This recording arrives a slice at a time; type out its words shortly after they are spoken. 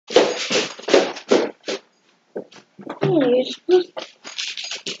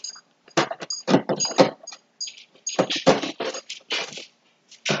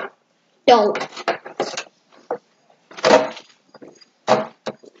Don't.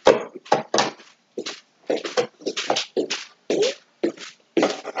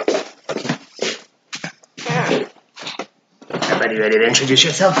 Everybody ready to introduce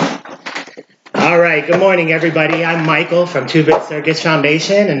yourself? All right, good morning, everybody. I'm Michael from 2-Bit Circuits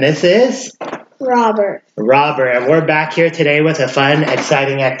Foundation, and this is Robert. And we're back here today with a fun,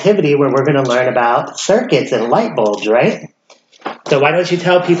 exciting activity where we're going to learn about circuits and light bulbs, right? So why don't you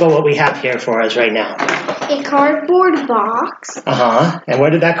tell people what we have here for us right now? A cardboard box. And where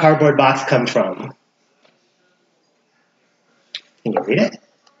did that cardboard box come from? Can you read it?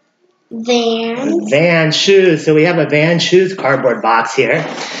 Van shoes. So we have a Van shoes cardboard box here,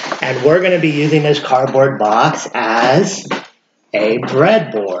 and we're going to be using this cardboard box as a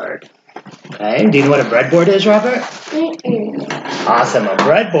breadboard. Okay, do you know what a breadboard is, Robert? Awesome. A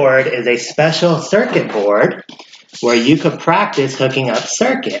breadboard is a special circuit board where you could practice hooking up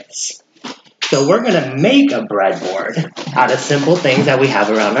circuits. So we're going to make a breadboard out of simple things that we have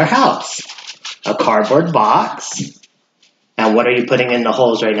around our house. A cardboard box. And what are you putting in the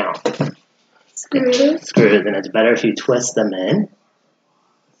holes right now? Screws. Screws, and it's better if you twist them in.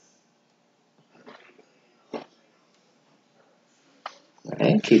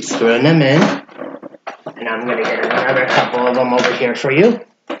 Okay, keep screwing them in. And I'm going to get another couple of them over here for you.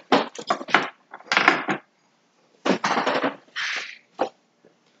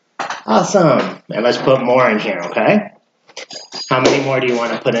 Awesome. And let's put more in here, okay? How many more do you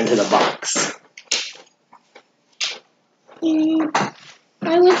want to put into the box?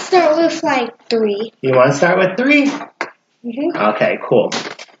 I would start with like 3. You want to start with 3? Okay, cool.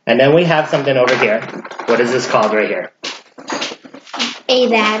 And then we have something over here. What is this called right here? A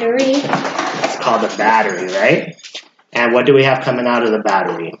battery. It's called a battery, right? And what do we have coming out of the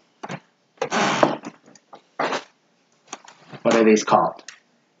battery? What are these called?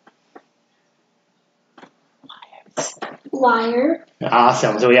 Wire.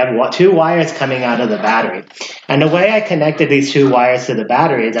 Awesome. So we have 2 wires coming out of the battery. And the way I connected these 2 wires to the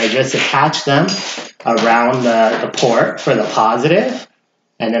battery is I just attached them around the port for the positive,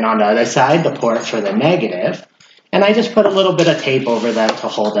 and then on the other side, the port for the negative. And I just put a little bit of tape over them to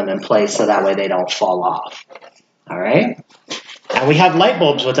hold them in place so that way they don't fall off. All right? And we have light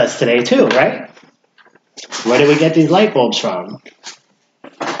bulbs with us today too, right? Where did we get these light bulbs from?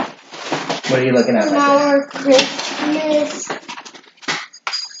 What are you looking at? From our Christmas.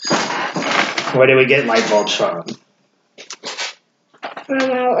 Where do we get light bulbs from?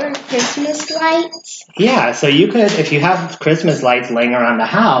 From our Christmas lights. Yeah, so you could, if you have Christmas lights laying around the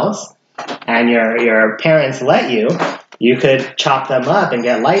house and your parents let you, you could chop them up and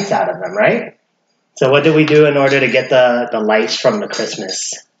get lights out of them, right? So what do we do in order to get the lights from the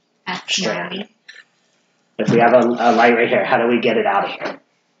Christmas strand? If we have a light right here, how do we get it out of here?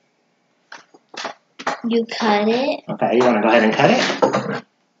 You cut it. Okay, you want to go ahead and cut it?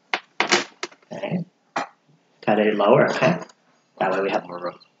 Okay. Cut it lower, okay. That way we have more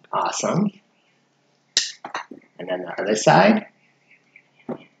room. Awesome. And then the other side.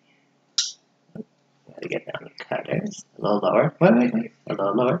 Gotta get down the cutters. A little lower. Wait. A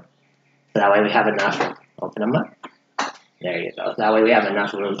little lower. So that way we have enough. Open them up. There you go. That way we have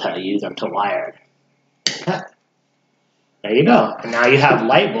enough room to use them to wire. Cut. There you go. And now you have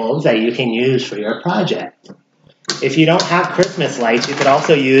light bulbs that you can use for your project. If you don't have Christmas lights, you could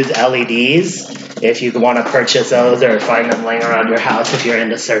also use LEDs if you want to purchase those or find them laying around your house if you're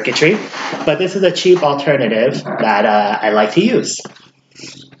into circuitry. But this is a cheap alternative that I like to use.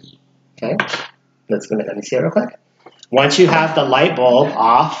 Okay, let me see it real quick. Once you have the light bulb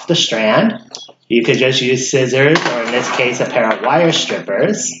off the strand, you could just use scissors, or in this case, a pair of wire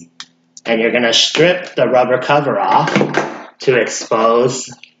strippers. And you're going to strip the rubber cover off to expose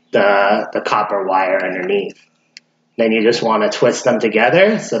the copper wire underneath. Then you just want to twist them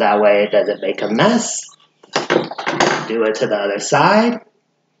together so that way it doesn't make a mess. Do it to the other side.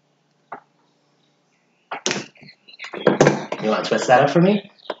 You want to twist that up for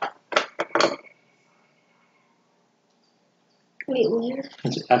me? Wait, where?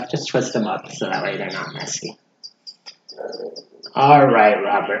 Just twist them up so that way they're not messy. All right,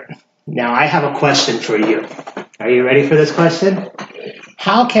 Robert. Now I have a question for you. Are you ready for this question?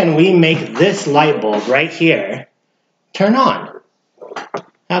 How can we make this light bulb right here turn on?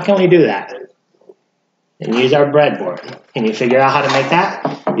 How can we do that? And use our breadboard. Can you figure out how to make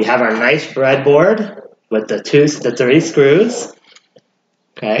that? You have our nice breadboard with the 3 screws.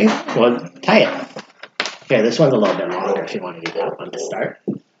 Okay, well, tie it. Here, this one's a little bit longer if you want to use that one to start.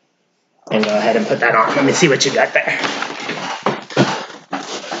 And go ahead and put that on. Let me see what you got there.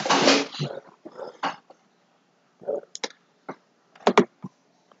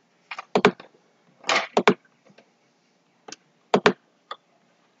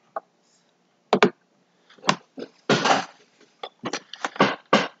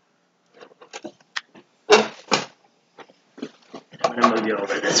 I'm going to move you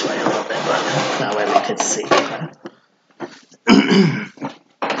over this way a little bit, but that way we could see.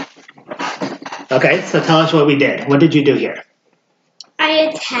 Okay, so tell us what we did. What did you do here? I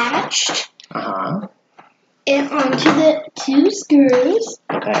attached it onto the 2 screws.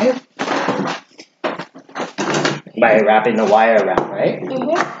 Okay. By wrapping the wire around, right?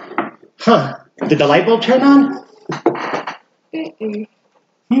 Mm-hmm. Huh. Did the light bulb turn on? Mm-mm.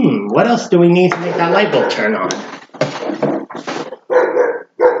 What else do we need to make that light bulb turn on?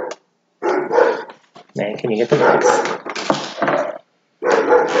 Man, can you get the lights?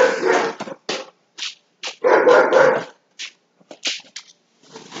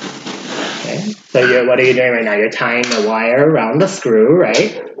 Okay. So what are you doing right now? You're tying the wire around the screw,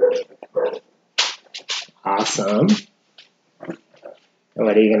 right? Awesome. And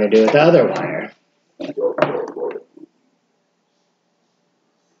what are you going to do with the other wire?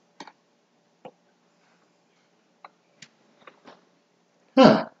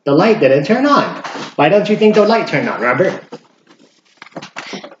 Huh. The light didn't turn on. Why don't you think the light turned on, Robert?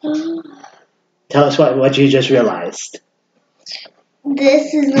 Tell us what you just realized.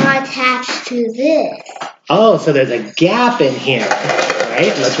 This is not attached to this. Oh, so there's a gap in here,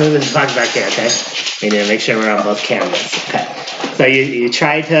 right? Let's move this box back here, okay? We need to make sure we're on both cameras. Okay. So you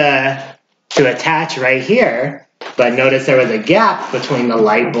tried to attach right here, but notice there was a gap between the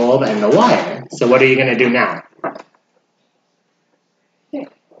light bulb and the wire. So what are you going to do now?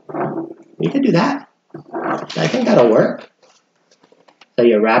 You can do that. I think that'll work. So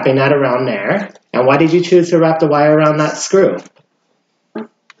you're wrapping that around there. And why did you choose to wrap the wire around that screw?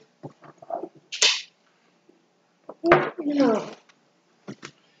 No.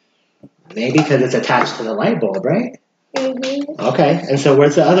 Maybe because it's attached to the light bulb, right? Mm-hmm. Okay, and so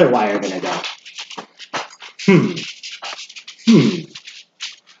where's the other wire going to go?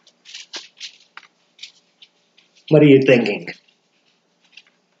 What are you thinking?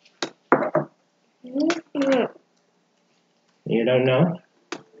 Mm-hmm. You don't know?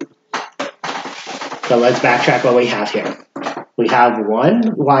 So let's backtrack what we have here. We have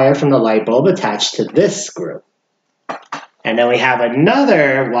one wire from the light bulb attached to this screw. And then we have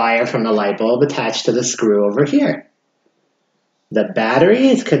another wire from the light bulb attached to the screw over here. The battery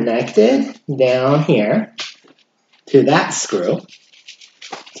is connected down here to that screw.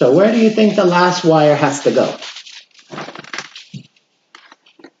 So where do you think the last wire has to go?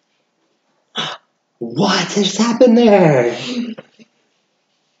 What just happened there?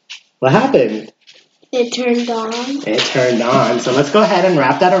 What happened? It turned on. It turned on. So let's go ahead and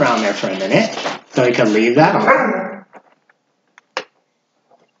wrap that around there for a minute so we can leave that on.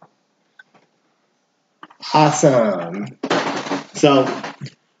 Awesome. So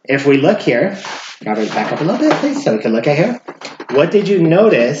if we look here, Robert, back up a little bit, please, so we can look at here. What did you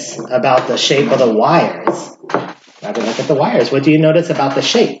notice about the shape of the wires? Robert, look at the wires. What do you notice about the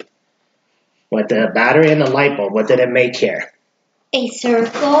shape? With the battery and the light bulb, what did it make here? A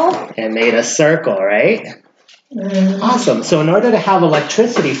circle. It made a circle, right? Awesome. So in order to have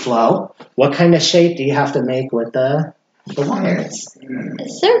electricity flow, what kind of shape do you have to make with the wires? A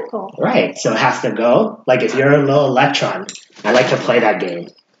circle. Right. So it has to go, like if you're a little electron, I like to play that game.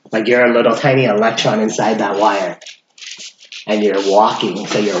 Like you're a little tiny electron inside that wire. And you're walking.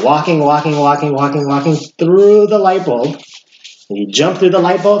 So you're walking through the light bulb. And you jump through the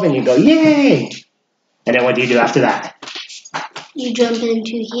light bulb and you go, yay! And then what do you do after that? You jump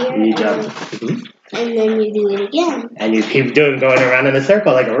into here. You jump. And then you do it again. And you keep going around in a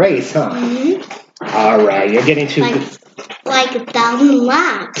circle like a race, huh? Mm-hmm. All right, you're getting too like 1,000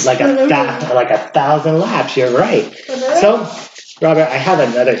 laps. like a 1,000 laps. You're right. So, Robert, I have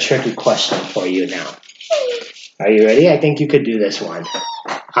another tricky question for you now. Are you ready? I think you could do this one.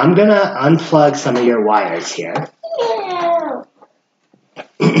 I'm gonna unplug some of your wires here. Yeah.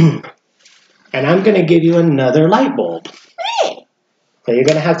 And I'm gonna give you another light bulb. So you're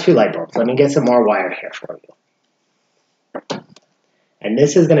going to have 2 light bulbs. Let me get some more wire here for you. And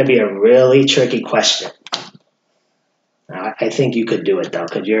this is going to be a really tricky question. I think you could do it, though,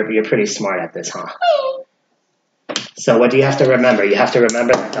 because you're pretty smart at this, huh? So what do you have to remember? You have to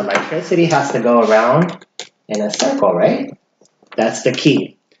remember that electricity has to go around in a circle, right? That's the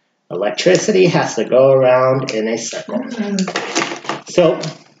key. Electricity has to go around in a circle. So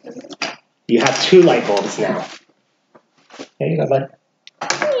you have 2 light bulbs now. There you go, bud.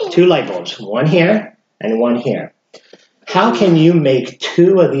 2 light bulbs, one here and one here. How can you make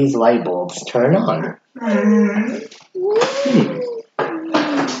 2 of these light bulbs turn on? I'm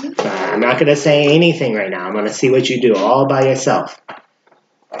not going to say anything right now. I'm going to see what you do all by yourself.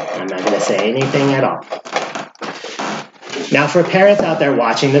 I'm not going to say anything at all. Now, for parents out there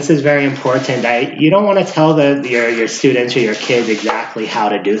watching, this is very important. You don't want to tell your students or your kids exactly how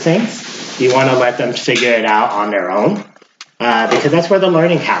to do things. You want to let them figure it out on their own because that's where the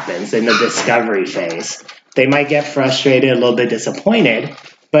learning happens, in the discovery phase. They might get frustrated, a little bit disappointed,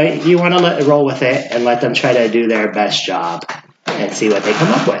 but you want to roll with it and let them try to do their best job and see what they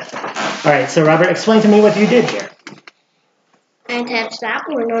come up with. All right, so Robert, explain to me what you did here. I attached that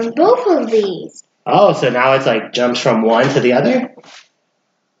one on both of these. Oh, so now it's like jumps from one to the other?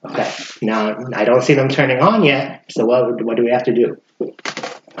 Okay, now I don't see them turning on yet, so what do we have to do?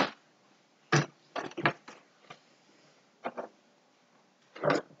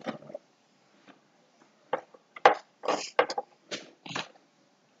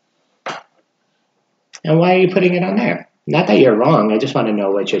 And why are you putting it on there? Not that you're wrong, I just want to know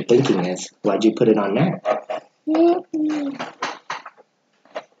what your thinking is. Why'd you put it on there?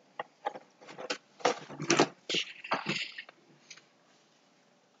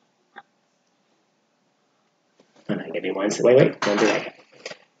 Give me one second. Wait, don't do that.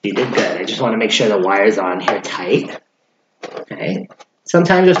 You did good. I just want to make sure the wires are on here tight. Okay.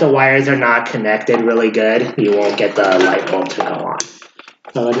 Sometimes if the wires are not connected really good, you won't get the light bulb to go on.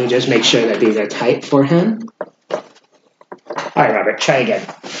 So let me just make sure that these are tight for him. All right, Robert, try again.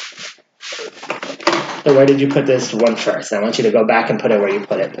 So where did you put this one first? I want you to go back and put it where you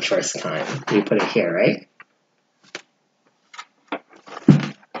put it the first time. You put it here, right?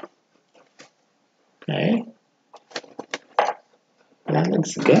 Okay. That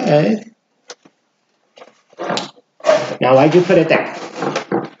looks good. Now, why'd you put it there?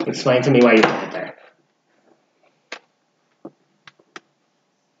 Explain to me why you put it there.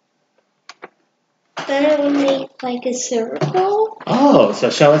 Then it would make like a circle. Oh, so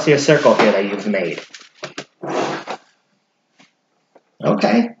show us your circle here that you've made.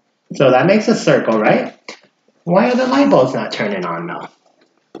 Okay, so that makes a circle, right? Why are the light bulbs not turning on though?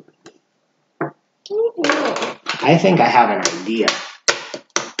 I think I have an idea.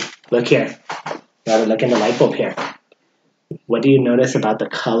 Look here. Gotta look in the light bulb here. What do you notice about the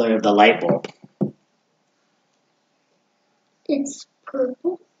color of the light bulb? It's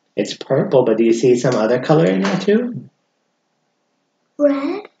purple. It's purple, but do you see some other color in there too?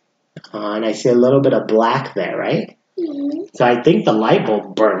 Red. And I see a little bit of black there, right? Mm-hmm. So I think the light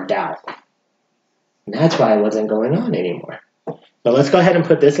bulb burned out. And that's why it wasn't going on anymore. So let's go ahead and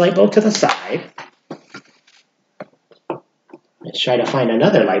put this light bulb to the side. Let's try to find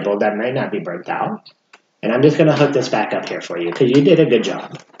another light bulb that might not be burnt out. And I'm just going to hook this back up here for you because you did a good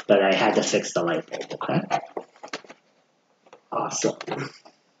job. But I had to fix the light bulb, okay? Awesome.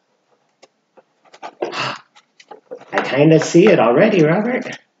 I kind of see it already, Robert.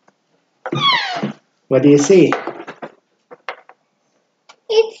 What do you see?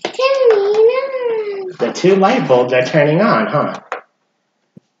 It's turning on. The 2 light bulbs are turning on, huh?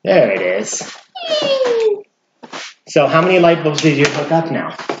 There it is. So how many light bulbs did you hook up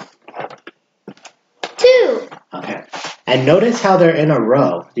now? 2. Okay. And notice how they're in a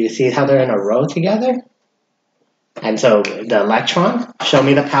row. Do you see how they're in a row together? And so the electron, show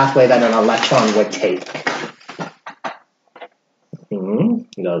me the pathway that an electron would take.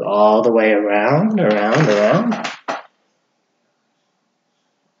 It goes all the way around, around, around.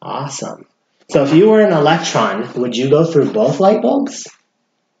 Awesome. So if you were an electron, would you go through both light bulbs?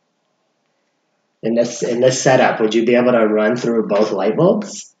 In this setup, would you be able to run through both light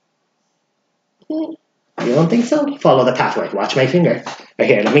bulbs? You don't think so? Follow the pathway. Watch my finger. Right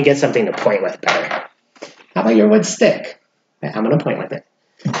here, let me get something to point with better. How about your wood stick? Okay, I'm going to point with it.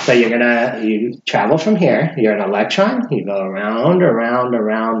 So you travel from here. You're an electron. You go around, around,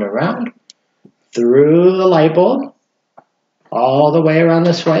 around, around, through the light bulb, all the way around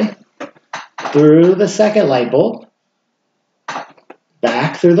this way, through the second light bulb,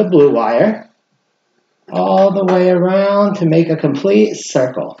 back through the blue wire, all the way around to make a complete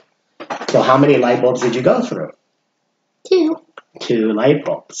circle. So how many light bulbs did you go through? 2. 2 light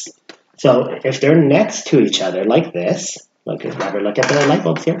bulbs. So if they're next to each other like this, look at the light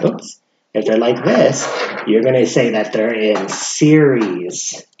bulbs here. Oops. If they're like this, you're going to say that they're in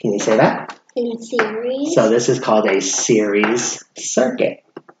series. Can you say that? In series. So this is called a series circuit.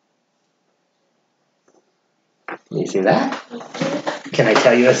 You see that? Can I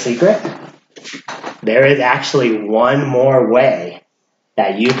tell you a secret? There is actually one more way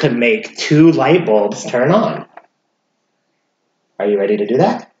that you could make 2 light bulbs turn on. Are you ready to do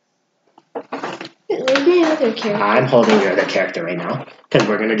that? my other character? I'm holding your other character right now because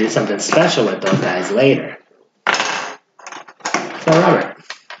we're going to do something special with those guys later. So, Robert.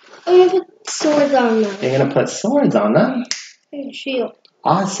 I'm going to put swords on them. You're going to put swords on them? And shield.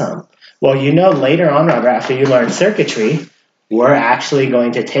 Awesome. Well, you know, later on, Robert, after you learn circuitry, we're actually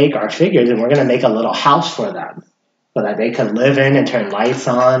going to take our figures and we're going to make a little house for them so that they can live in and turn lights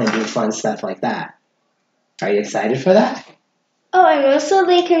on and do fun stuff like that. Are you excited for that? Oh, and also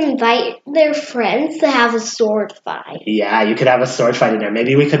they can invite their friends to have a sword fight. Yeah, you could have a sword fight in there.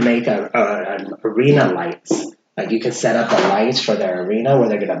 Maybe we could make an arena lights. Like you could set up the lights for their arena where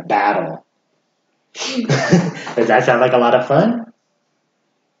they're going to battle. Does that sound like a lot of fun?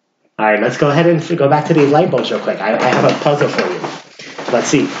 All right, let's go ahead and go back to these light bulbs real quick. I have a puzzle for you. Let's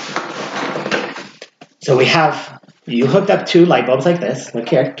see. So you hooked up 2 light bulbs like this. Look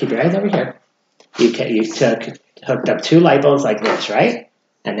here, keep your eyes over here. You hooked up 2 light bulbs like this, right?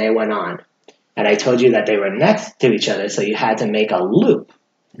 And they went on. And I told you that they were next to each other, so you had to make a loop.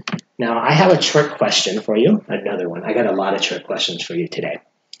 Now, I have a trick question for you, another one. I got a lot of trick questions for you today.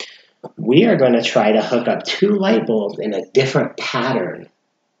 We are going to try to hook up 2 light bulbs in a different pattern.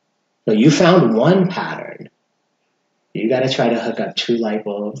 So you found one pattern. You got to try to hook up 2 light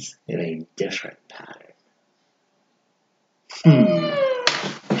bulbs in a different pattern.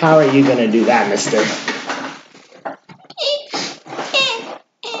 How are you going to do that, mister?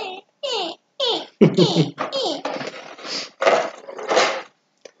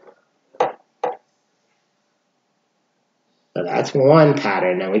 So that's one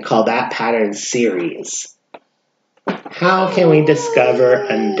pattern, and we call that pattern series. How can we discover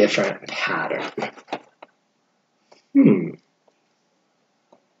a different pattern?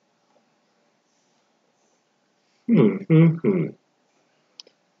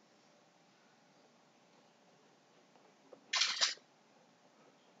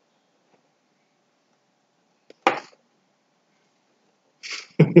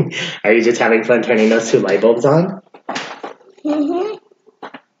 Are you just having fun turning those 2 light bulbs on? Mm-hmm.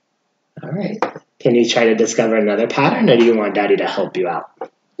 All right. Can you try to discover another pattern, or do you want Daddy to help you out?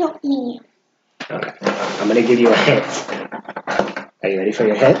 Not me. Okay. I'm going to give you a hint. Are you ready for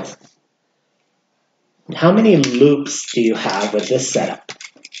your hint? How many loops do you have with this setup?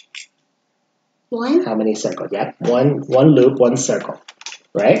 1. How many circles? Yeah, one loop, 1 circle,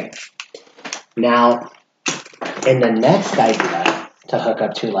 right? Now, in the next idea to hook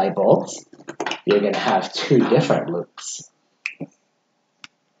up 2 light bulbs, you're going to have 2 different loops.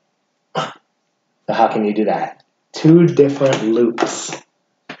 So how can you do that? 2 different loops.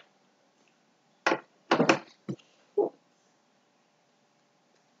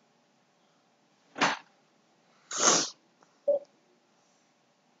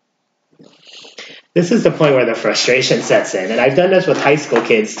 This is the point where the frustration sets in. And I've done this with high school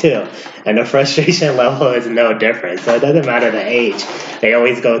kids too. And the frustration level is no different. So it doesn't matter the age. They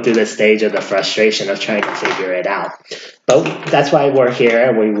always go through the stage of the frustration of trying to figure it out. But that's why we're here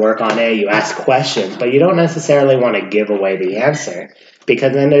and we work on it. You ask questions, but you don't necessarily want to give away the answer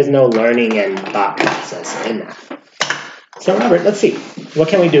because then there's no learning and thought process in that. So Robert, let's see. What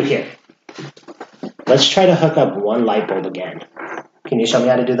can we do here? Let's try to hook up 1 light bulb again. Can you show me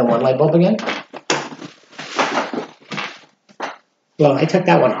how to do the 1 light bulb again? Well, I took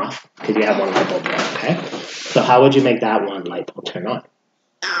that one off because you have 1 light bulb there, okay? So how would you make that 1 light bulb turn on?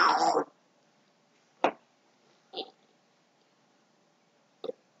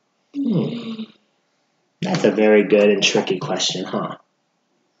 That's a very good and tricky question, huh?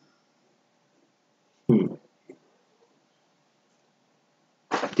 Do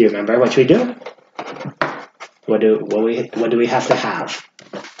you remember what we do? What do we have to have?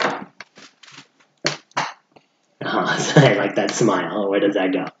 Oh, I like that smile. Where does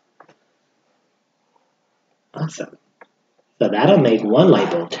that go? Awesome. So that'll make 1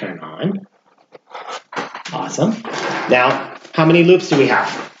 light bulb turn on. Awesome. Now, how many loops do we have?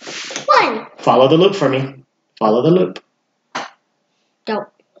 1. Follow the loop for me. Follow the loop. Go.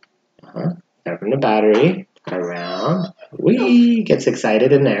 Start from the battery. Around. Whee! Gets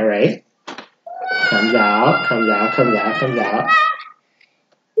excited in there, right? Comes out, comes out, comes out, comes out.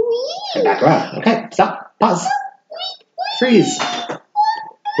 And back around. Okay, stop. Pause. Freeze.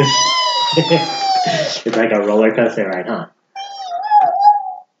 It's like a roller coaster ride, huh?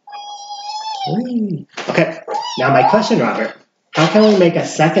 Whee. Okay, now my question, Robert. How can we make a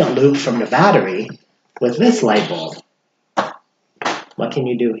second loop from the battery with this light bulb? What can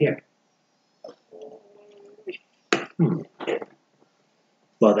you do here?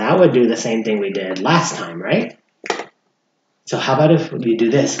 Well, that would do the same thing we did last time, right? So how about if we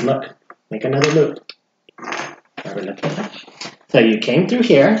do this? Look, make another loop. Robert, look at that. So you came through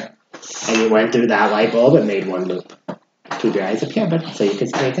here, And you went through that light bulb and made one loop. Keep your eyes up here, but so you can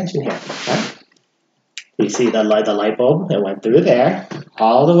pay attention here. Right? You see the light bulb that went through there,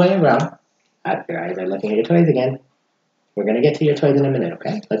 all the way around. Your eyes are looking at your toys again. We're going to get to your toys in a minute,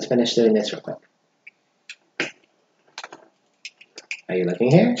 okay? Let's finish doing this real quick. Are you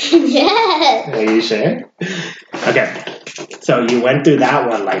looking here? Yes. Are you sure? Okay. So you went through that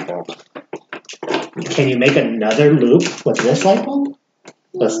one light bulb. Can you make another loop with this light bulb?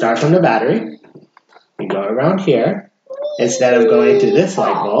 Let's start from the battery. You go around here. Instead of going through this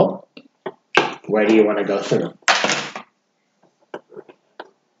light bulb, where do you want to go through?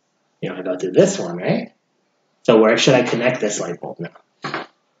 You want to go through this one, right? So where should I connect this light bulb now?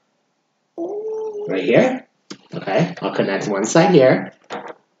 Right here? Okay, I'll connect one side here.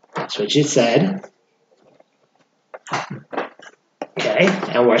 That's what you said. Okay,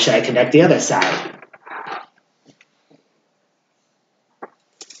 and where should I connect the other side?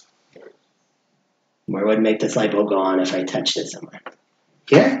 Where would make this light bulb go on if I touched it somewhere?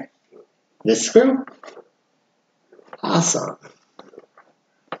 Here? This screw? Awesome.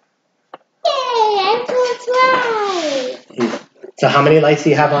 Yay, I was right. So how many lights do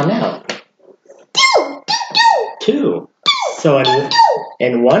you have on now? Two. So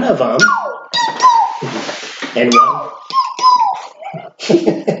in one of them,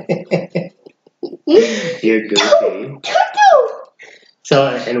 you're goofy.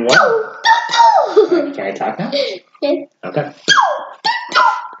 So in one, can I talk now? Yes. Okay.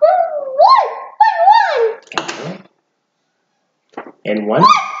 In one.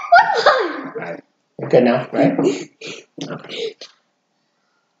 Right. You're good now, right? Okay.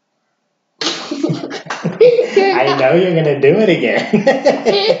 I know you're gonna do it again.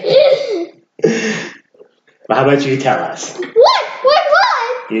 But how about you tell us? What?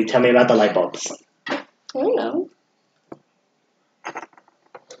 You tell me about the light bulbs. I don't know.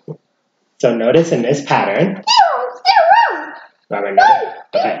 So notice in this pattern. Robert,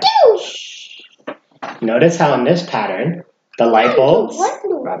 okay. Notice how in this pattern, the light bulbs.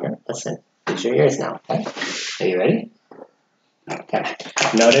 Robert, listen. Use your ears now, okay? Are you ready? Okay.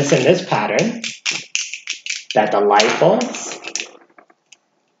 Notice in this pattern that the light bulbs.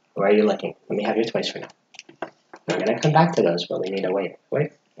 Where are you looking? Let me have your toys for now. We're gonna come back to those, but we need to wait.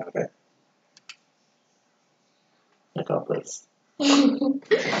 Wait, Robert. Let go, please.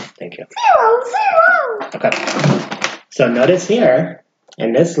 Thank you. 0. Okay. So notice here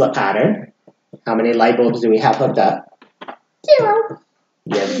in this pattern, how many light bulbs do we have hooked up? 0.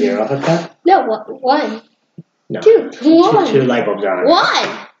 You have 0 hooked up? No, 1. No. 2. 1. Two light bulbs are on.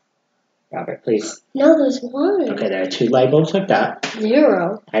 1. Robert, please. No, there's 1. Okay, there are 2 light bulbs hooked up.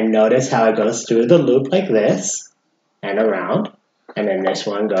 0. And notice how it goes through the loop like this and around, and then this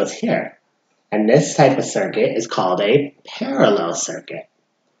one goes here. And this type of circuit is called a parallel circuit.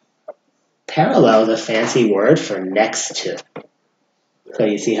 Parallel is a fancy word for next to. So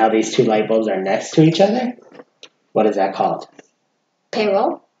you see how these 2 light bulbs are next to each other? What is that called?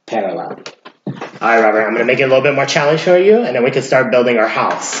 Parallel. Parallel. All right, Robert, I'm going to make it a little bit more challenge for you, and then we can start building our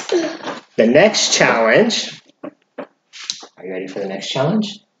house. The next challenge, are you ready for the next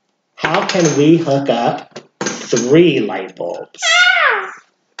challenge? How can we hook up 3 light bulbs?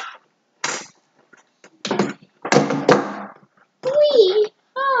 3.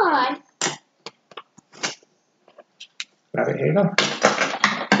 Hard. Robert, here you go. Put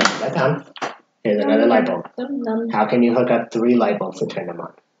that down. Here's another light bulb. How can you hook up 3 light bulbs to turn them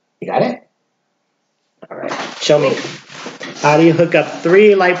on? You got it? All right. Show me. How do you hook up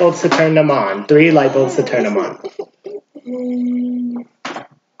 3 light bulbs to turn them on? 3 light bulbs to turn them on.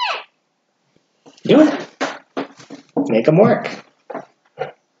 Do it. Make them work.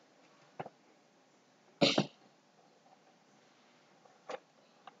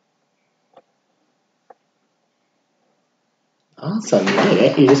 Awesome, you did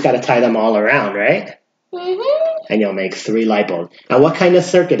it. You just got to tie them all around, right? Mm-hmm. And you'll make 3 light bulbs. Now, what kind of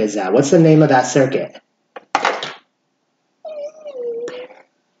circuit is that? What's the name of that circuit?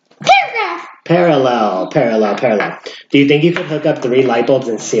 Paragraph. Parallel. Do you think you could hook up 3 light bulbs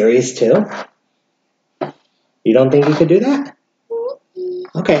in series too? You don't think you could do that?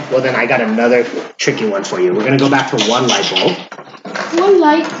 Okay, well then I got another tricky one for you. We're going to go back to 1 light bulb. 1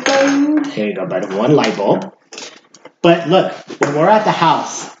 light bulb. Here you go, bud. 1 light bulb. But look, when we're at the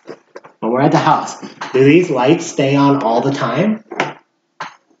house, do these lights stay on all the time?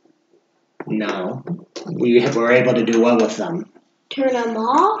 No. We're able to do what with them? Turn them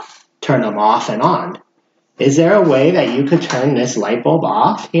off. Turn them off and on. Is there a way that you could turn this light bulb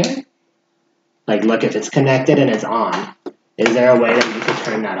off here? Like, look, if it's connected and it's on, is there a way that you could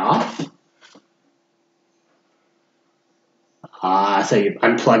turn that off? Ah, so you're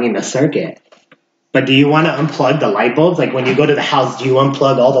unplugging the circuit. But do you want to unplug the light bulbs? Like when you go to the house, do you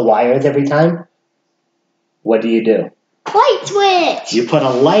unplug all the wires every time? What do you do? Light switch. You put a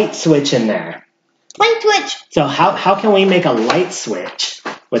light switch in there. Light switch. So how can we make a light switch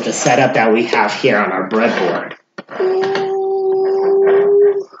with the setup that we have here on our breadboard?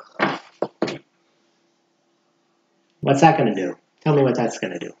 What's that going to do? Tell me what that's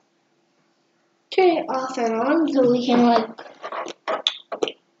going to do. Turn it off and on so we can like.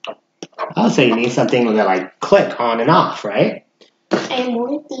 Oh, so you need something to like click on and off, right? And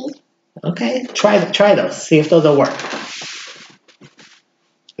one of these. Okay, try those. See if those will work.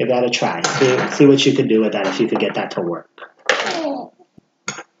 Give that a try. See what you could do with that if you could get that to work.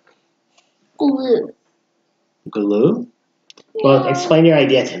 Glue. Glue? Well, explain your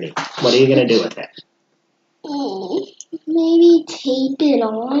idea to me. What are you going to do with it? Maybe tape it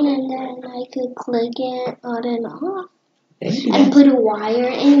on and then I could click it on and off. Maybe. And put a wire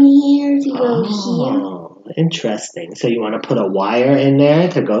in here to go here. Oh, interesting. So you want to put a wire in there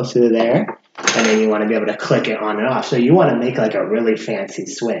to go through there, and then you want to be able to click it on and off. So you want to make like a really fancy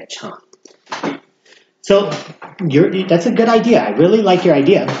switch, huh? So that's a good idea. I really like your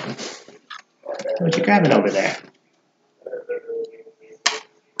idea. What you grabbing over there?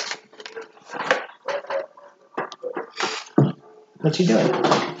 What you doing?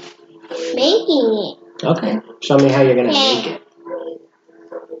 Making it. Okay. Show me how you're going to make it.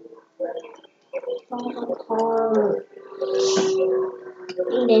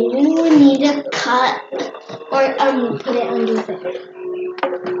 And then you will need a cut or put it under there.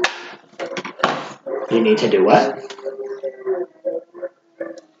 You need to do what?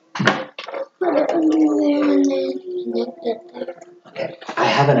 Put it under there and then connect it there. Okay. I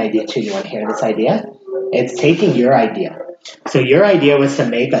have an idea too. You want to hear this idea? It's taking your idea. So your idea was to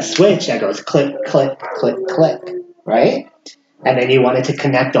make a switch that goes click, click, click, click, right? And then you wanted to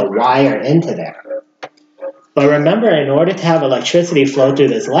connect a wire into there. But remember, in order to have electricity flow through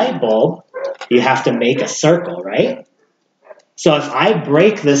this light bulb, you have to make a circle, right? So if I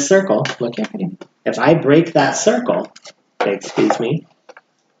break this circle, look here, if I break that circle, excuse me,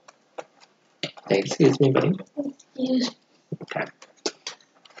 buddy. Okay.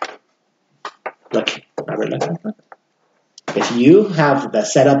 Look, Robert, look. If you have the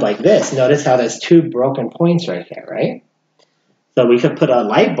setup like this, notice how there's two broken points right here, right? So we could put a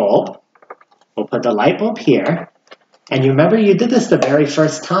light bulb. We'll put the light bulb here. And you remember you did this the very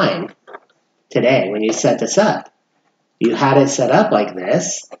first time today when you set this up. You had it set up like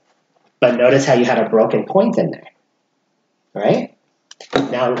this, but notice how you had a broken point in there, right?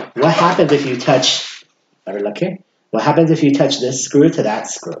 Now, what happens if you touch, look here. What happens if you touch this screw to that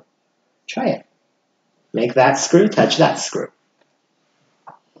screw? Try it. Make that screw touch that screw.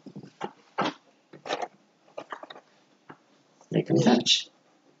 Make them touch.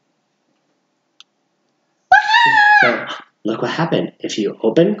 So, look what happened. If you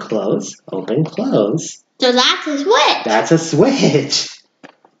open, close. So that's a switch. That's a switch.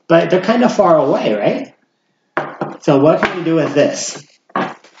 But they're kind of far away, right? So what can we do with this?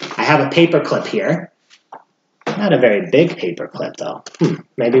 I have a paper clip here. Not a very big paper clip, though.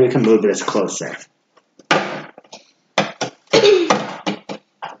 Maybe we can move this closer.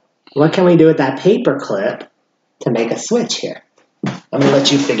 What can we do with that paper clip to make a switch here? I'm going to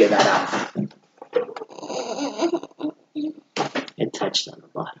let you figure that out. It touched on the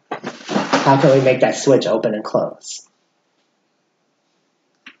bottom. How can we make that switch open and close?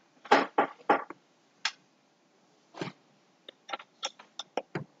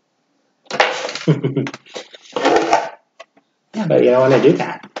 Yeah, but you don't want to do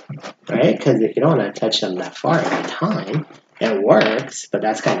that, right? Because if you don't want to touch them that far at a time, it works, but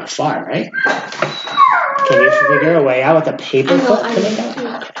that's kind of far, right? Can you figure a way out with a paper clip to make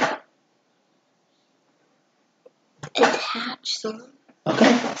that? Attach them.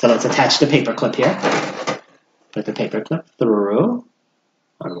 Okay, so let's attach the paper clip here. Put the paper clip through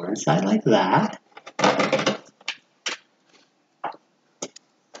on one side like that.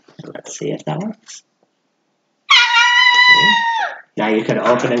 Let's see if that works. Okay. Now you can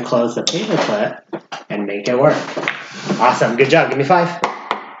open and close the paper clip and make it work. Awesome, good job, give me 5.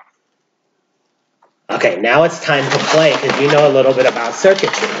 Okay, now it's time to play because you know a little bit about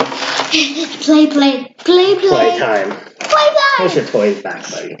circuitry. Play. Playtime. Here's your toys back,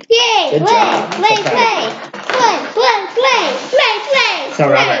 buddy. Yay! Good job. Play. So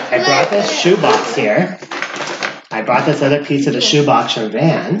Robert, I brought this shoebox here. I brought this other piece of the shoebox from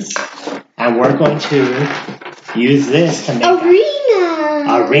Vans, and we're going to use this to make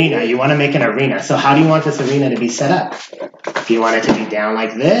arena. You want to make an arena. So how do you want this arena to be set up? Do you want it to be down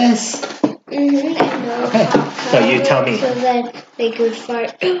like this? Okay, so you tell me. So that they could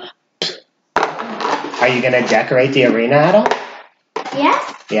fart. Are you going to decorate the arena at all?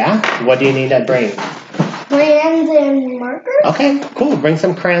 Yes. Yeah? What do you need to bring? Crayons and markers? Okay, cool. Bring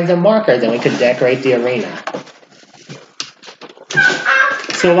some crayons and markers and we could decorate the arena.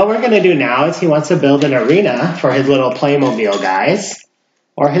 So what we're going to do now is he wants to build an arena for his little Playmobil guys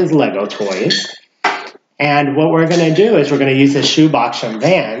or his Lego toys. And what we're going to do is we're going to use the shoebox from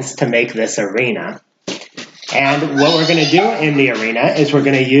Vans to make this arena. And what we're going to do in the arena is we're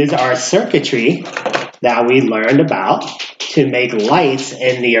going to use our circuitry that we learned about to make lights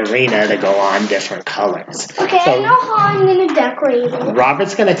in the arena that go on different colors. Okay, so, I know how I'm going to decorate it.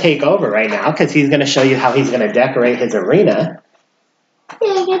 Robert's going to take over right now because he's going to show you how he's going to decorate his arena.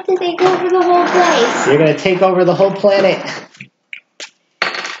 Yeah, I get to take over the whole place. You're going to take over the whole planet.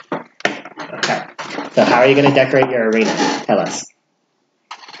 Okay, so how are you going to decorate your arena? Tell us.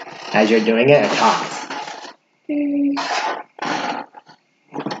 As you're doing it, talk.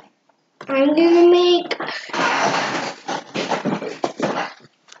 I'm going to make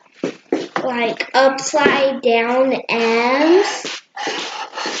like upside down M's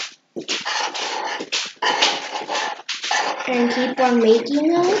and keep on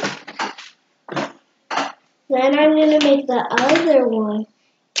making them. Then I'm going to make the other one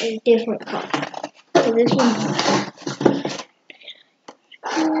a different color. So this one.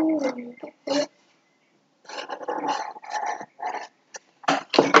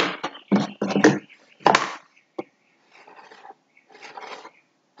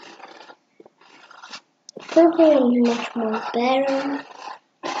 Purple is much more better.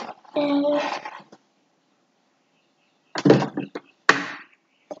 And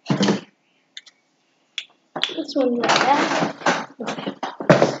this one's like that.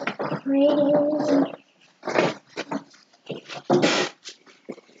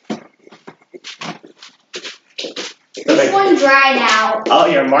 This one dried out. Oh,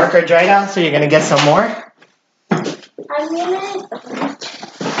 your marker dried out, so you're going to get some more? This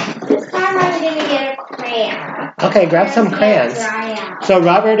time I'm going to get a crayon. Okay, grab some crayons. So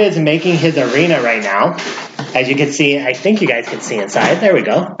Robert is making his arena right now. As you can see, I think you guys can see inside. There we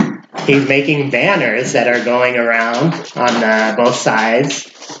go. He's making banners that are going around on both sides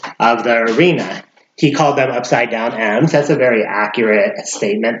of the arena. He called them upside down M's. That's a very accurate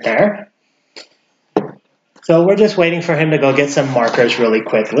statement there. So we're just waiting for him to go get some markers really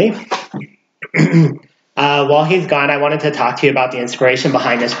quickly. While he's gone, I wanted to talk to you about the inspiration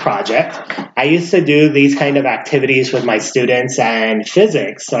behind this project. I used to do these kind of activities with my students in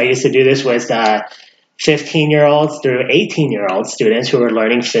physics. So I used to do this with 15-year-olds through 18-year-old students who were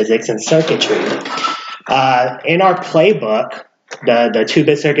learning physics and circuitry. In our playbook, the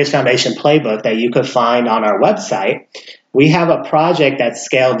 2-Bit Circuits Foundation playbook that you could find on our website, we have a project that's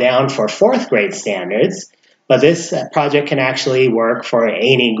scaled down for 4th grade standards. But this project can actually work for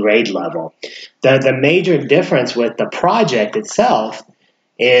any grade level. The major difference with the project itself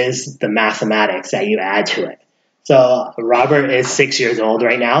is the mathematics that you add to it. So Robert is 6 years old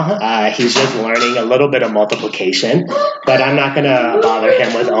right now. He's just learning a little bit of multiplication, but I'm not going to bother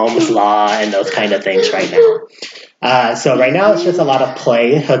him with Ohm's law and those kind of things right now. So right now it's just a lot of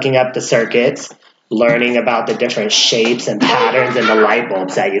play, hooking up the circuits, learning about the different shapes and patterns in the light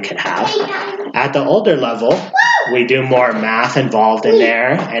bulbs that you can have. At the older level, we do more math involved in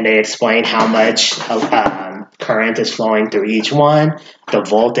there, and they explain how much current is flowing through each one, the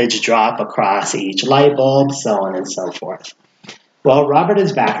voltage drop across each light bulb, so on and so forth. Well, Robert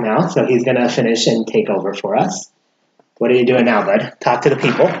is back now, so he's going to finish and take over for us. What are you doing now, bud? Talk to the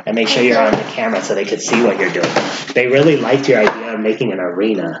people and make sure you're on the camera so they can see what you're doing. They really liked your idea of making an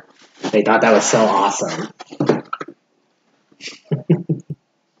arena. They thought that was so awesome.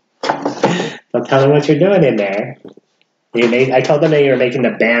 So tell them what you're doing in there. I told them that you were making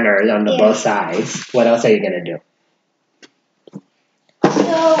the banners on both sides. What else are you going to do?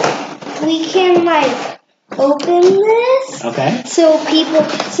 So we can open this. Okay. So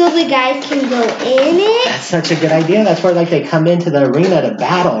the guys can go in it. That's such a good idea. That's where they come into the arena to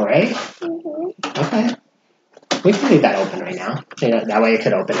battle, right? Mm-hmm. Okay. We can leave that open right now. That way it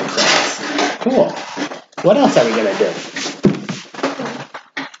could open in place. Cool. What else are we going to do?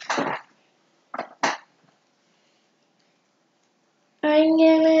 I'm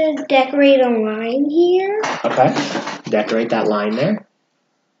going to decorate a line here. Okay. Decorate that line there.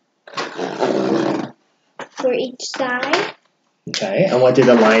 For each side. Okay. And what do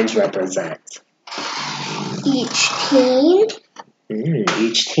the lines represent? Each team.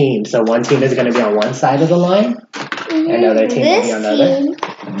 Each team. So one team is going to be on one side of the line. Another team will be on the other.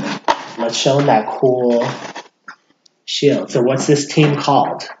 Let's show them that cool shield. So what's this team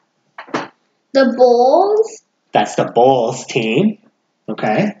called? The Bulls. That's the Bulls team.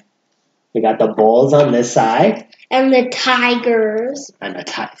 Okay. We got the Bulls on this side. And the Tigers. And is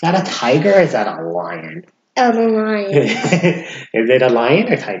that a tiger or is that a lion? Oh, the Lion. Is it a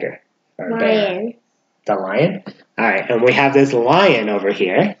lion or tiger? Or Lion. The lion? Alright, and we have this lion over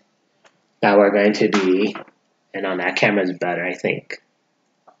here that we're going to be, and on that camera's better, I think.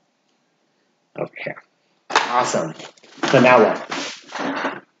 Over here. Awesome. So now what?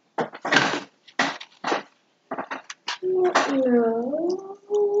 No.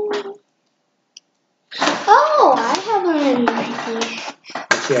 Oh, I have an idea.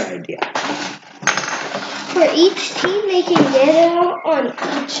 What's your idea? For each team, they can get out on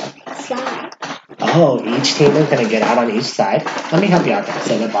each side. Oh, each team is going to get out on each side. Let me help you out there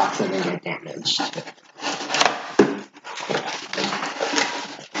so the box doesn't get damaged.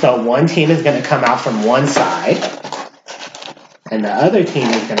 So one team is going to come out from one side, and the other team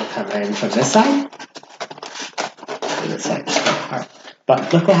is going to come in from this side. And this side is kind of hard.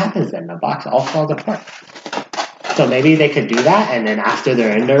 But look what happens then. The box all falls apart. So maybe they could do that, and then after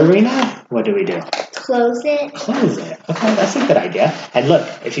they're in the arena, what do we do? Close it. Close it. Okay, that's a good idea. And look,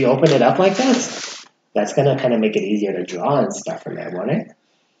 if you open it up like this, that's going to kind of make it easier to draw and stuff from there, won't it?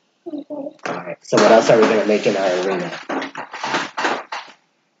 Mm-hmm. All right, so what else are we going to make in our arena?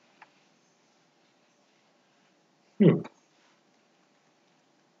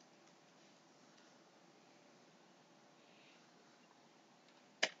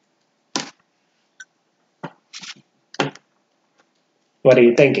 What are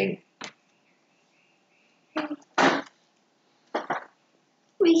you thinking?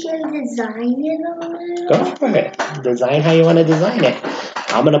 We can design it a little. Go for it. Design how you want to design it.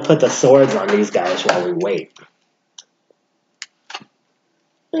 I'm going to put the swords on these guys while we wait.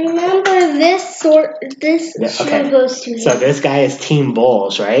 Remember this Okay. goes to So this guy is Team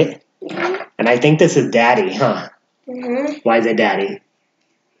Bulls, right? Mm-hmm. And I think this is Daddy, huh? Mm-hmm. Why is it Daddy?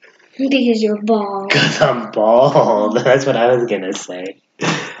 Because you're bald. Because I'm bald. That's what I was going to say.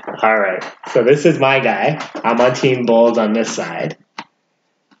 All right. So this is my guy. I'm on Team Bulls on this side.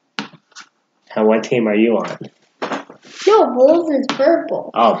 And what team are you on? No, Bulls is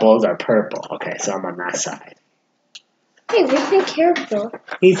purple. Oh, Bulls are purple. Okay, so I'm on that side. Hey, where's my character?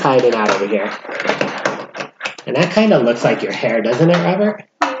 He's hiding out over here. And that kind of looks like your hair, doesn't it, Robert?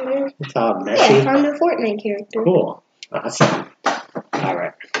 Mm-hmm. It's all Yeah, messy. I found a Fortnite character. Cool. Awesome. All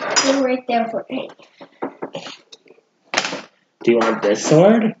right. You're right there, Fortnite. Do you want this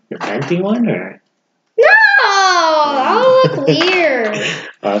sword? The empty one, or? No! That would look weird.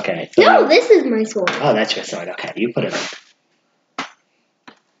 Okay. So No, this is my sword. Oh, that's your sword. Okay, you put it on.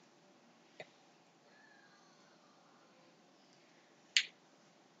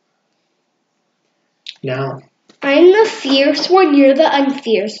 Now, I'm the fierce one, you're the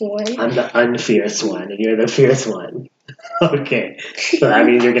unfierce one. I'm the unfierce one, and you're the fierce one. Okay. So that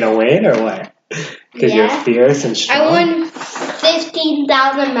means you're going to win, or what? Because you're fierce and strong? I won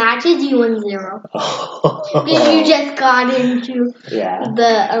 15,000 matches, you won 0. Because you just got into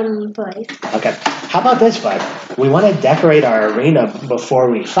the place. Okay. How about this, bud? We want to decorate our arena before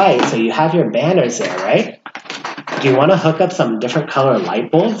we fight, so you have your banners there, right? Do you want to hook up some different color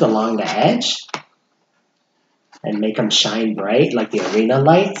light bulbs along the edge? And make them shine bright like the arena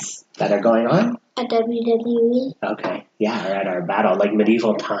lights that are going on? At WWE? Okay. Yeah, or at our battle, like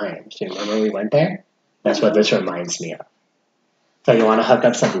medieval times. Do you remember we went there? That's what this reminds me of. So you want to hook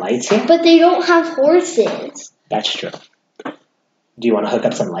up some lights here? But they don't have horses. That's true. Do you want to hook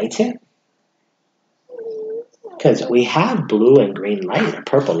up some lights here? Because we have blue and green light or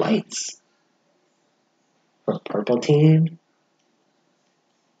purple lights. For purple team.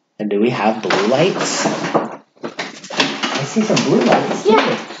 And do we have blue lights? I see some blue lights.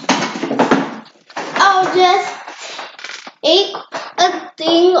 Yeah. I'll just take a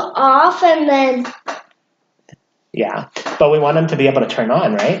thing off and then... Yeah, but we want them to be able to turn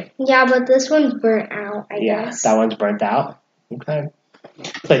on, right? Yeah, but this one's burnt out, I guess. That one's burnt out. Okay.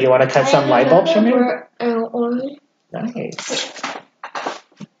 So you want to cut some light bulbs from here? Burnt out one. Nice.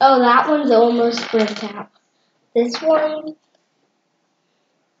 Oh, that one's almost burnt out. This one...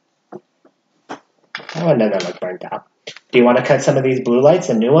 That one doesn't look burnt out. Do you want to cut some of these blue lights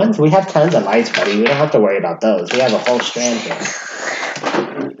and new ones? We have tons of lights, buddy. We don't have to worry about those. We have a whole strand here.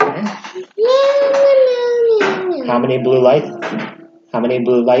 Okay. How many blue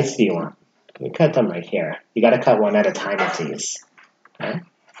lights do you want? We cut them right here. You got to cut one at a time with these. Okay.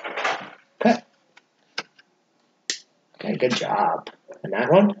 Cut. Okay, good job. And that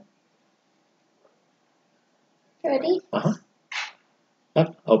one? Ready? Uh-huh.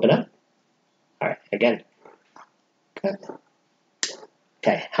 Up, open up. All right, again. Cut.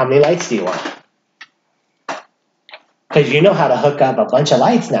 Okay, how many lights do you want? Because you know how to hook up a bunch of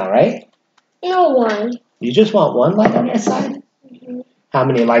lights now, right? No, one. You just want one light on your side? Mm-hmm. How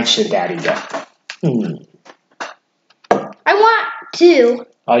many lights should Daddy get? I want 2.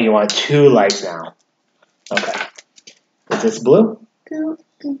 Oh, you want 2 lights now. Okay. Is this blue? Okay.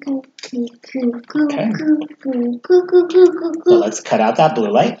 So let's cut out that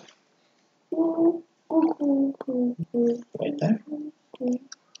blue light. Right there.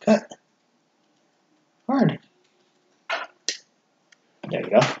 Cut. Hard. There you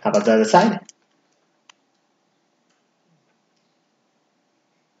go. How about the other side?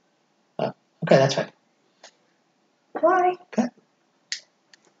 Oh, okay, that's right. Why? Okay.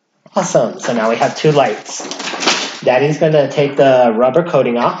 Awesome. So now we have 2 lights. Daddy's going to take the rubber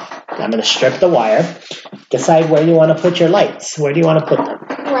coating off. I'm going to strip the wire. Decide where you want to put your lights. Where do you want to put them?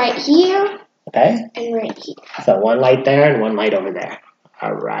 Right here. Okay. And right here. So 1 light there and 1 light over there.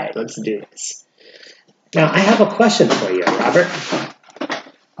 All right, let's do this. Now, I have a question for you, Robert.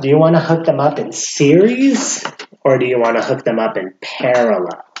 Do you want to hook them up in series or do you want to hook them up in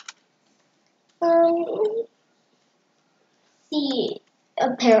parallel?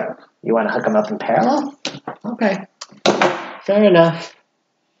 A parallel. You want to hook them up in parallel? Okay. Fair enough.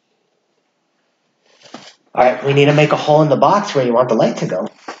 All right, we need to make a hole in the box where you want the light to go.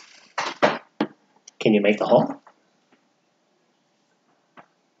 Can you make the hole?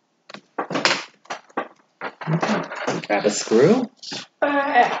 Okay. Grab a screw.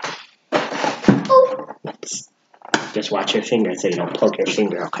 Oops. Just watch your finger so you don't poke your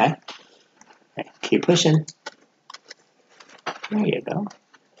finger, okay? Okay, keep pushing. There you go.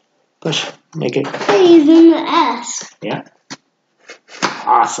 Push. Make it. He's in the S. Yeah.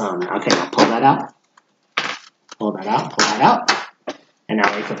 Awesome. Okay, now pull that out. Pull that out. Pull that out. And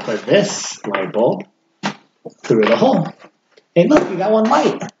now we can put this light bulb through the hole. Hey, look, we got 1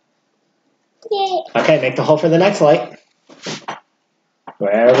 light. Yay. Okay, make the hole for the next light.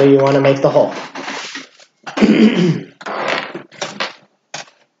 Wherever you want to make the hole.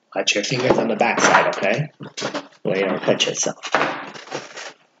 Watch your fingers on the back side, okay? Where you don't cut yourself.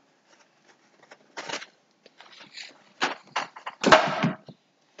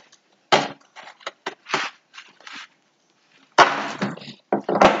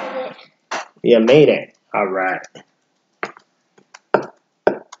 You made it. All right.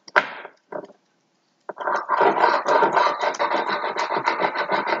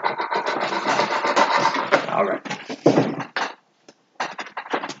 All right.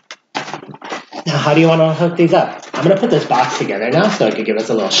 Now, how do you want to hook these up? I'm going to put this box together now so it can give us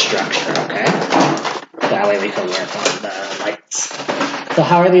a little structure, okay? That way we can work on the lights. So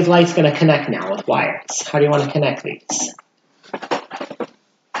how are these lights going to connect now with wires? How do you want to connect these?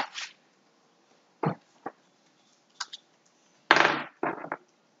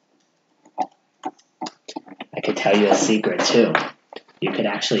 I could tell you a secret too. You could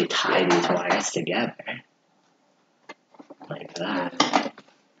actually tie these wires together. Like that.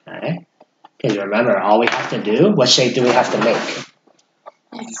 Okay? Because remember, all we have to do, what shape do we have to make?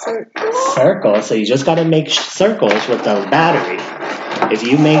 A circle. Circle. So you just got to make circles with the battery. If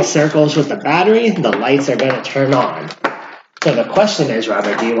you make circles with the battery, the lights are going to turn on. So the question is,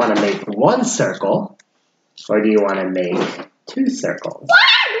 Robert, do you want to make 1 circle or do you want to make 2 circles?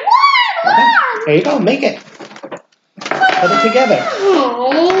 Okay. There you go. Make it. Put it together.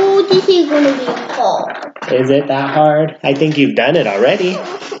 Oh, this is going to be hard. Is it that hard? I think you've done it already.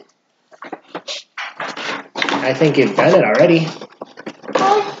 It's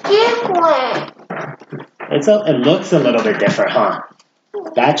different. It looks a little bit different, huh?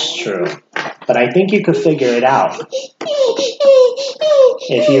 That's true. But I think you could figure it out.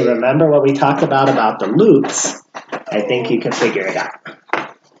 If you remember what we talked about the loops, I think you can figure it out.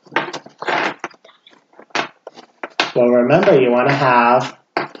 Well, remember, you want to have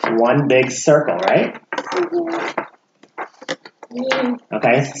 1 big circle, right?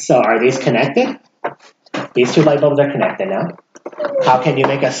 Okay, so are these connected? These 2 light bulbs are connected now. How can you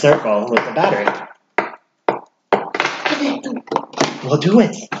make a circle with the battery? Well, do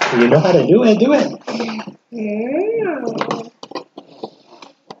it. You know how to do it. Do it.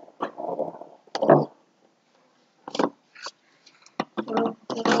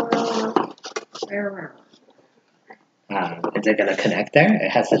 Is it going to connect there?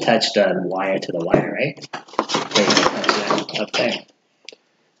 It has to touch the wire to the wire, right? Up there.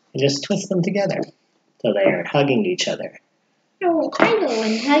 You just twist them together so they are hugging each other. No, I don't want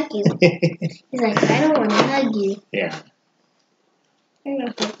to hug you. He's like, I don't want to hug you. Yeah. I'm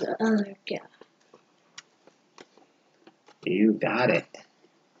going to hug the other guy. You got it.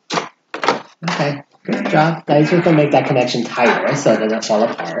 Okay, good job. Guys, we can make that connection tighter so it doesn't fall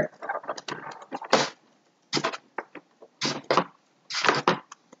apart.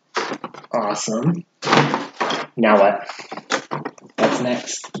 Awesome. Now what? What's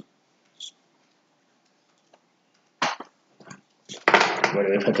next? Where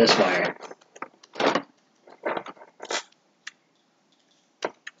do we put this wire?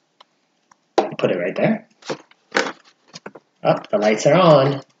 Put it right there. Oh, the lights are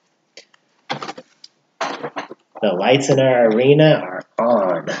on. The lights in our arena are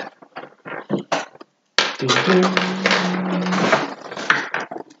on.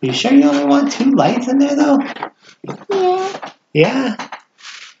 You sure you only want 2 lights in there though? Yeah. Yeah?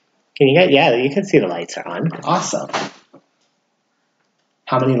 Can you get, yeah, you can see the lights are on. Awesome.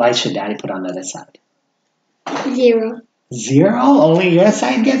 How many lights should Daddy put on the other side? 0. 0? Only your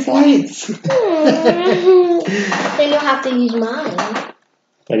side gets lights? Then you'll have to use mine.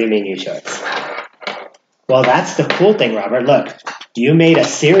 What do you mean use yours? Well, that's the cool thing, Robert. Look, you made a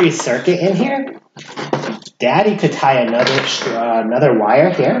series circuit in here. Daddy could tie another wire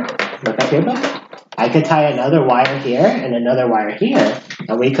here. Look up here, bud. I could tie another wire here and another wire here,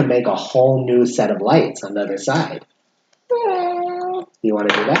 and we could make a whole new set of lights on the other side. You want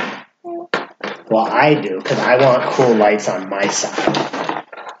to do that? Well, I do, because I want cool lights on my side.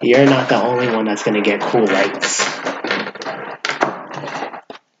 You're not the only one that's going to get cool lights.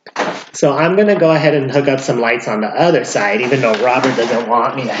 So I'm going to go ahead and hook up some lights on the other side, even though Robert doesn't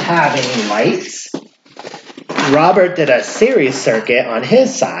want me to have any lights. Robert did a series circuit on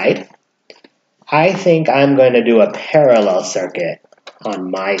his side. I think I'm going to do a parallel circuit on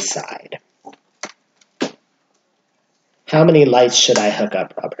my side. How many lights should I hook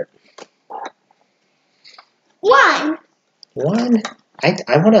up, Robert? 1. 1?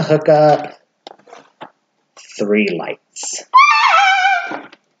 I want to hook up 3 lights. I'm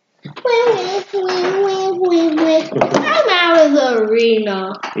out of the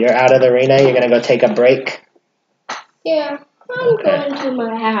arena. You're out of the arena? You're going to go take a break? Yeah, I'm going to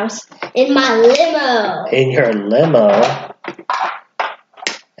my house in my limo. In your limo? I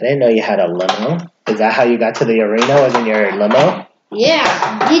didn't know you had a limo. Is that how you got to the arena, was in your limo?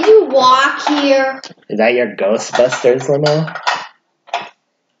 Yeah. Did you walk here? Is that your Ghostbusters limo?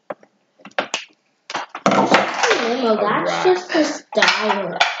 Limo, that's just a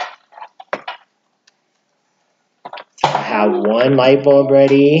style. I have 1 light bulb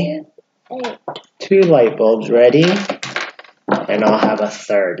ready, 2 light bulbs ready, and I'll have a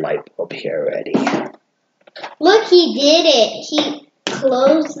 3rd light bulb here ready. Look, he did it. He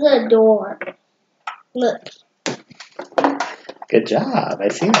closed the door. Look. Good job. I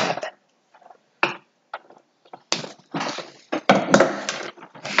see that.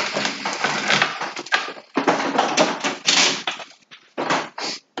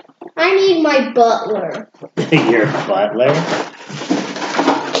 I need my butler. Your butler?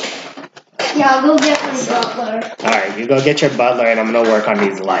 Yeah, I'll go get my butler. Alright, you go get your butler and I'm going to work on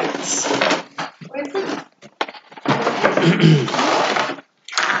these lights. Where's it?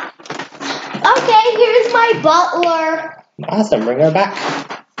 Okay, here's my butler. Awesome, bring her back.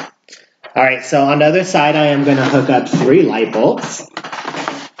 Alright, so on the other side I am going to hook up 3 light bulbs.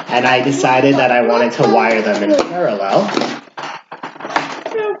 And I decided that I wanted to wire them in parallel.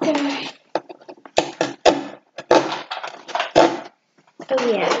 Okay. Oh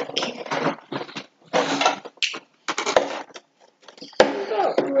yeah.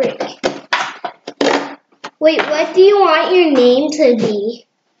 Wait, what do you want your name to be?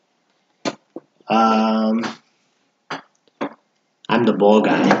 I'm the ball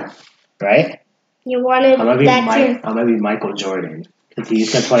guy, right? You wanted I'm gonna be Michael Jordan because he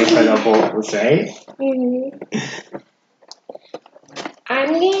used to play for the Bulls, right? Mhm.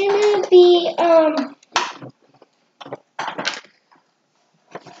 I'm gonna be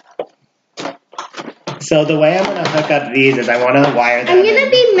So the way I'm gonna hook up these is I want to wire them. I'm gonna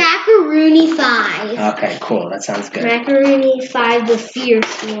be Macaroni 5. Okay, cool. That sounds good. Macaroni 5, the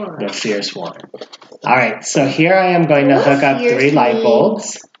fierce one. The fierce one. All right, so here I am going to hook up 3 light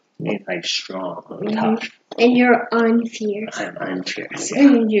bulbs. Made like strong, tough. And you're unfierce. I'm unfierce, yeah.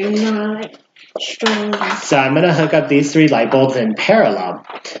 And you're not strong. So I'm going to hook up these 3 light bulbs in parallel.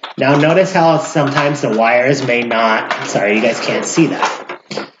 Now notice how sometimes the wires may not, sorry, you guys can't see that.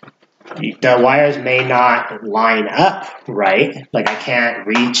 The wires may not line up right, like I can't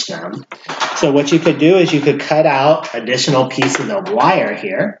reach them. So what you could do is you could cut out additional pieces of wire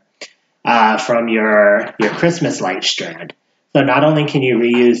here from your Christmas light strand. So not only can you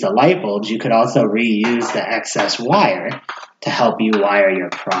reuse the light bulbs, you could also reuse the excess wire to help you wire your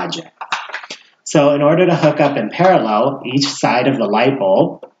project. So in order to hook up in parallel, each side of the light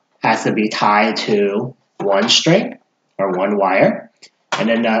bulb has to be tied to 1 string or 1 wire. And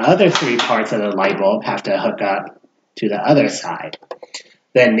then the other 3 parts of the light bulb have to hook up to the other side.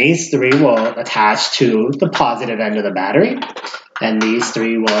 Then these three will attach to the positive end of the battery, and these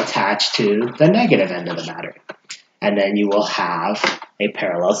three will attach to the negative end of the battery. And then you will have a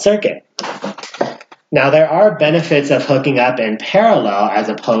parallel circuit. Now there are benefits of hooking up in parallel as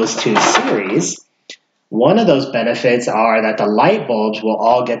opposed to series. One of those benefits are that the light bulbs will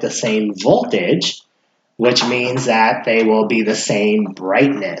all get the same voltage, which means that they will be the same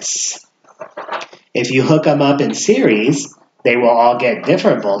brightness. If you hook them up in series, they will all get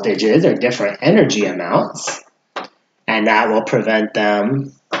different voltages or different energy amounts, and that will prevent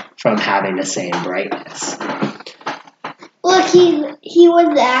them from having the same brightness. Look, he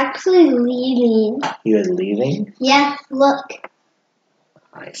was actually leaving. He was leaving? Yeah, look.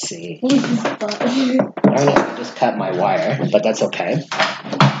 I see. I just cut my wire, but that's okay.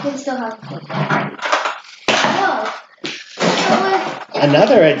 You still have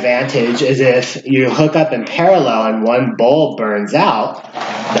Another advantage is if you hook up in parallel and one bulb burns out,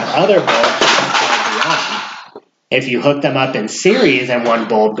 the other bulb goes on. If you hook them up in series and one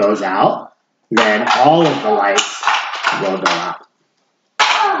bulb goes out, then all of the lights will go out.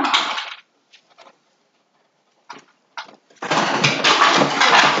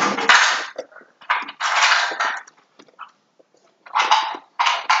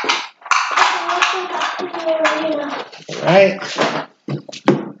 All right.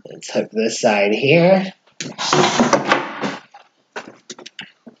 Let's hook this side here.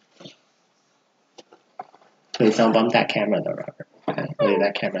 Please don't bump that camera though, Robert. Okay, leave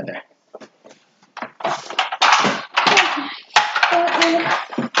that camera there.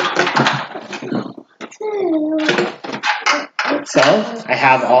 So I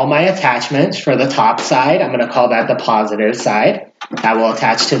have all my attachments for the top side. I'm going to call that the positive side. That will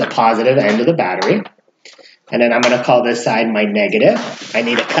attach to the positive end of the battery. And then I'm going to call this side my negative. I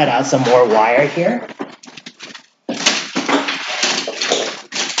need to cut out some more wire here.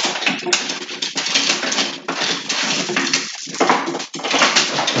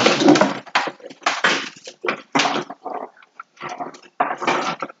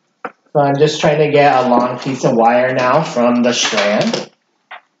 So I'm just trying to get a long piece of wire now from the strand.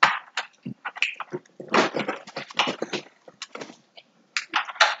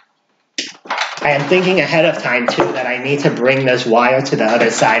 I am thinking ahead of time too that I need to bring this wire to the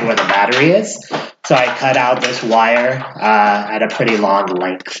other side where the battery is. So I cut out this wire at a pretty long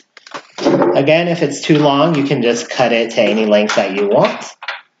length. Again, if it's too long, you can just cut it to any length that you want.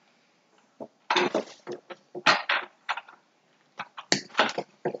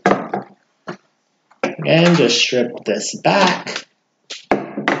 Again, just strip this back. I'm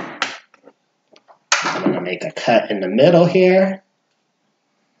going to make a cut in the middle here.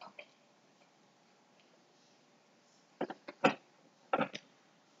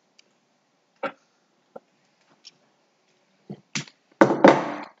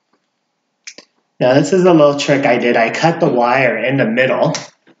 Now this is a little trick I did. I cut the wire in the middle.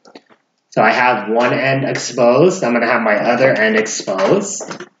 So I have one end exposed. I'm going to have my other end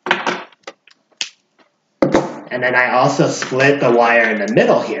exposed. And then I also split the wire in the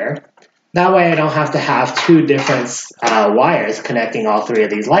middle here. That way I don't have to have two different wires connecting all three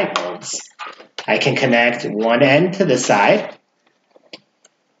of these light bulbs. I can connect one end to the side.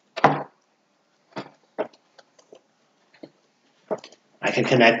 I can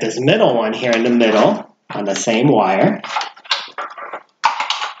connect this middle one here in the middle on the same wire.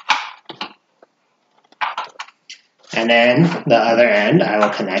 And then the other end I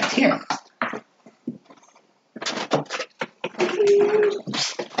will connect here.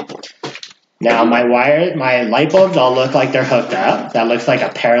 Now my light bulbs all look like they're hooked up. That looks like a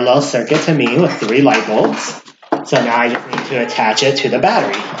parallel circuit to me with 3 light bulbs. So now I just need to attach it to the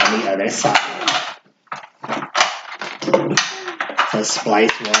battery on the other side. So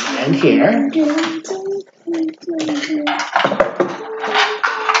splice one end here.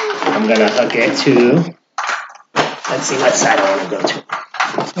 I'm going to hook it to, let's see what side I want to go to.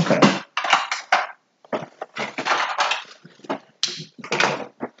 Okay.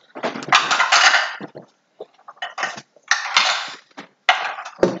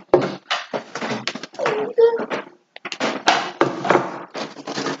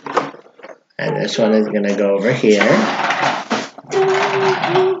 And this one is going to go over here.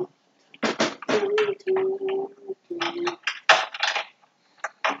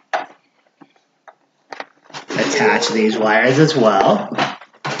 Attach these wires as well.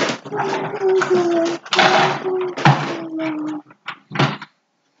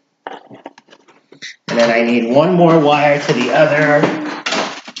 And then I need one more wire to the other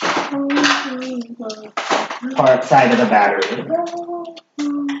side of the battery.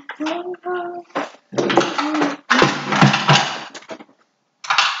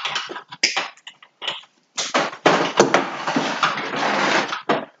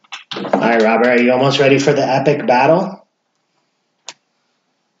 right, Robert, are you almost ready for the epic battle?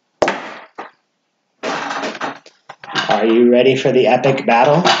 Are you ready for the epic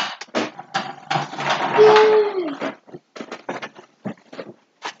battle?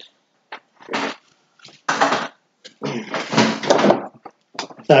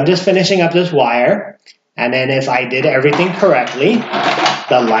 So I'm just finishing up this wire, and then if I did everything correctly,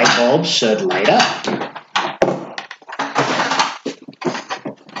 the light bulb should light up.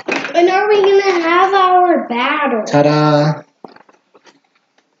 When are we going to have our battle? Ta-da!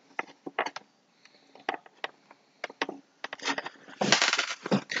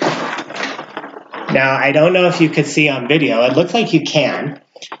 Now, I don't know if you could see on video. It looks like you can.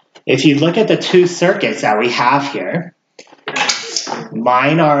 If you look at the two circuits that we have here,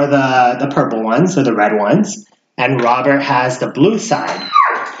 mine are the purple ones, or the red ones, and Robert has the blue side.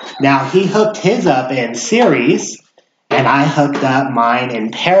 Now, he hooked his up in series, and I hooked up mine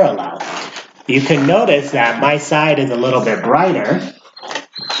in parallel. You can notice that my side is a little bit brighter.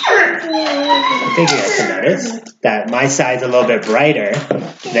 I think you guys can notice that my side's a little bit brighter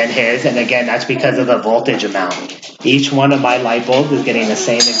than his, and again, that's because of the voltage amount. Each one of my light bulbs is getting the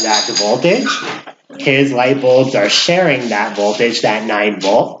same exact voltage. His light bulbs are sharing that voltage, that 9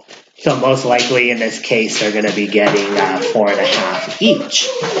 volt. So most likely in this case, they're going to be getting 4.5 each.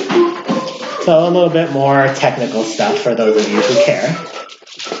 So a little bit more technical stuff for those of you who care.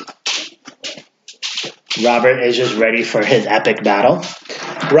 Robert is just ready for his epic battle.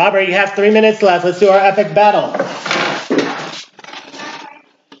 Robert, you have 3 minutes left. Let's do our epic battle.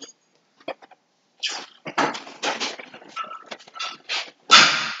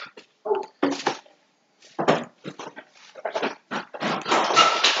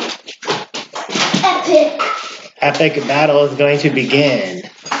 Epic battle is going to begin.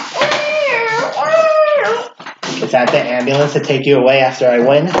 Is that the ambulance to take you away after I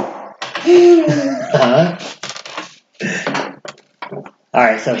win? Huh?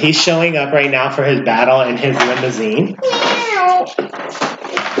 Alright, so he's showing up right now for his battle in his limousine.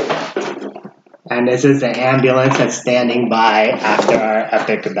 And this is the ambulance that's standing by after our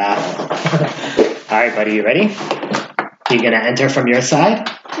epic battle. Alright, buddy, you ready? You gonna enter from your side?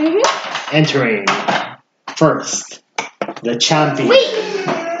 Mm-hmm. Entering first, the champion. Wait!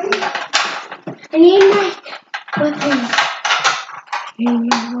 I need my weapon. I need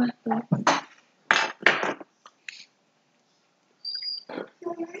my weapon.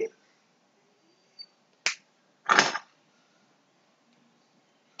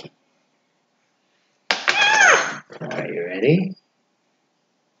 Are you ready?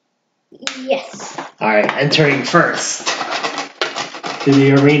 Yes. Alright, entering first to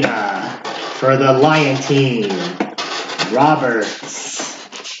the arena for the Lion Team, Roberts.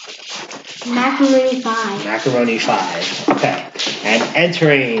 Macaroni 5. Macaroni 5. Okay. And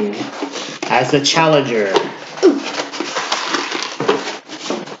entering as the challenger,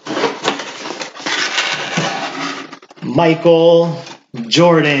 Michael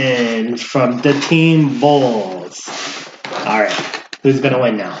Jordan from the Team Bulls. Alright, who's going to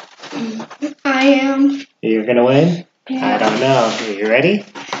win now? I am. You're going to win? Yeah. I don't know. Are you ready?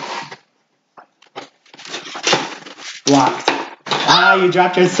 Blocked. Ah, you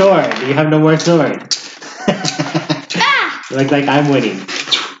dropped your sword. You have no more sword. Ah! Looks like I'm winning.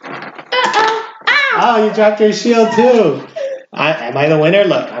 Uh-oh. Oh, you dropped your shield too. Am I the winner?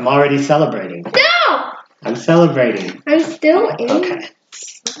 Look, I'm already celebrating. No! I'm celebrating. I'm still in. Okay.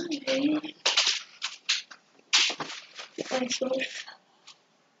 My sword.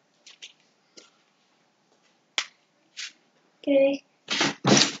 Okay.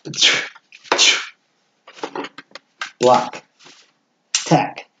 Block.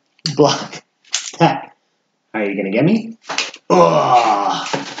 Tech. Block. Tech. Are you gonna get me? Oh.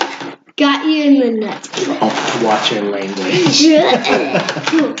 Got you in the nuts. Oh, watch your language.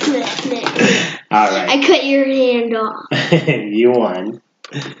 Alright. I cut your hand off. You won.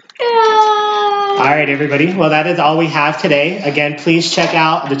 Alright, everybody. Well, that is all we have today. Again, please check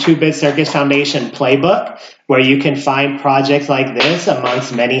out the 2-Bit Circus Foundation playbook, where you can find projects like this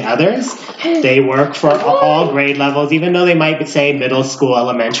amongst many others. They work for all grade levels, even though they might say middle school,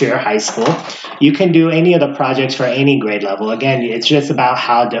 elementary, or high school. You can do any of the projects for any grade level. Again, it's just about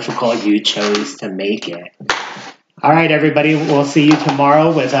how difficult you chose to make it. All right, everybody. We'll see you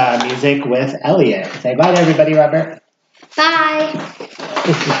tomorrow with music with Elliot. Say bye to everybody, Robert. Bye.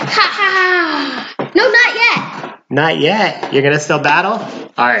 Ha ha. No, not yet. Not yet. You're going to still battle?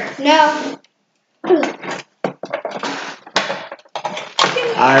 All right. No.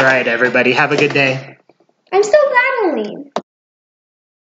 All right, everybody. Have a good day. I'm still battling.